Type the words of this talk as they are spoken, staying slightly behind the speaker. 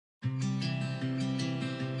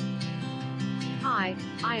Hi,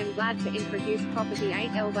 I am glad to introduce Property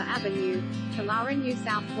 8 Elva Avenue, Killara, New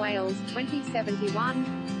South Wales,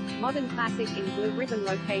 2071. Modern classic in blue ribbon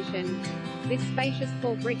location. This spacious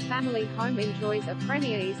full-brick family home enjoys a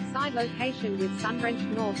premier east side location with sun-drenched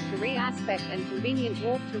north to rear aspect and convenient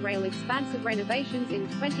walk-to-rail expansive renovations in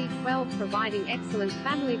 2012, providing excellent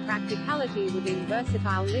family practicality within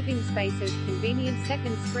versatile living spaces, convenient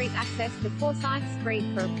 2nd Street access to Forsyth Street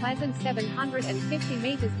for a pleasant 750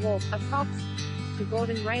 meters walk, approx. to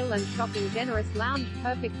Gordon Rail and shopping, generous lounge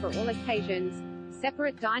perfect for all occasions.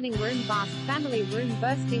 Separate dining room, vast family room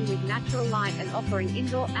bursting with natural light and offering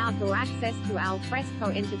indoor-outdoor access to al fresco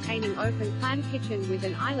entertaining open-plan kitchen with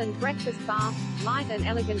an island breakfast bar, light and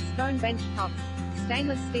elegant stone bench tops,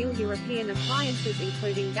 stainless steel European appliances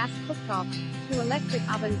including gas cooktop, 2 electric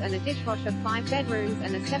ovens and a dishwasher, 5 bedrooms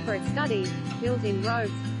and a separate study, built-in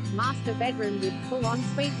robes, master bedroom with full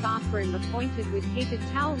ensuite bathroom appointed with heated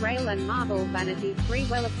towel rail and marble vanity, 3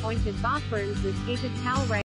 well-appointed bathrooms with heated towel rail.